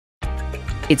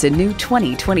It's a new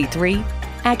 2023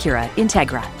 Acura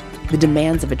Integra. The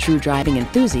demands of a true driving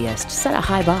enthusiast set a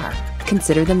high bar.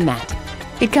 Consider them met.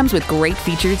 It comes with great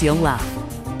features you'll love.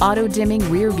 Auto-dimming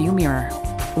rear view mirror,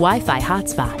 Wi-Fi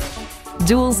hotspot,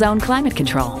 dual zone climate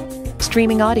control,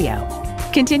 streaming audio,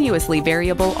 continuously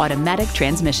variable automatic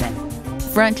transmission,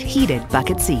 front heated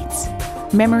bucket seats,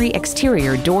 memory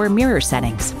exterior door mirror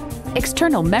settings,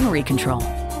 external memory control,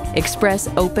 express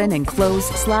open and close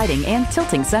sliding and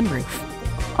tilting sunroof,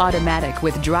 automatic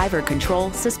with driver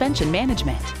control suspension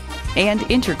management, and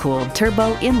intercooled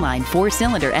turbo inline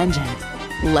 4-cylinder engine.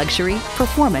 Luxury,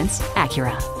 performance,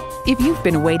 Acura. If you've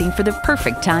been waiting for the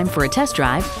perfect time for a test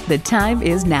drive, the time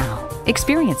is now.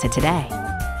 Experience it today.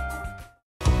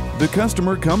 The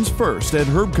customer comes first at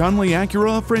Herb Conley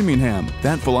Acura of Framingham.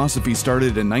 That philosophy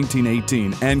started in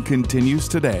 1918 and continues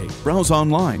today. Browse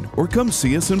online or come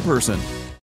see us in person.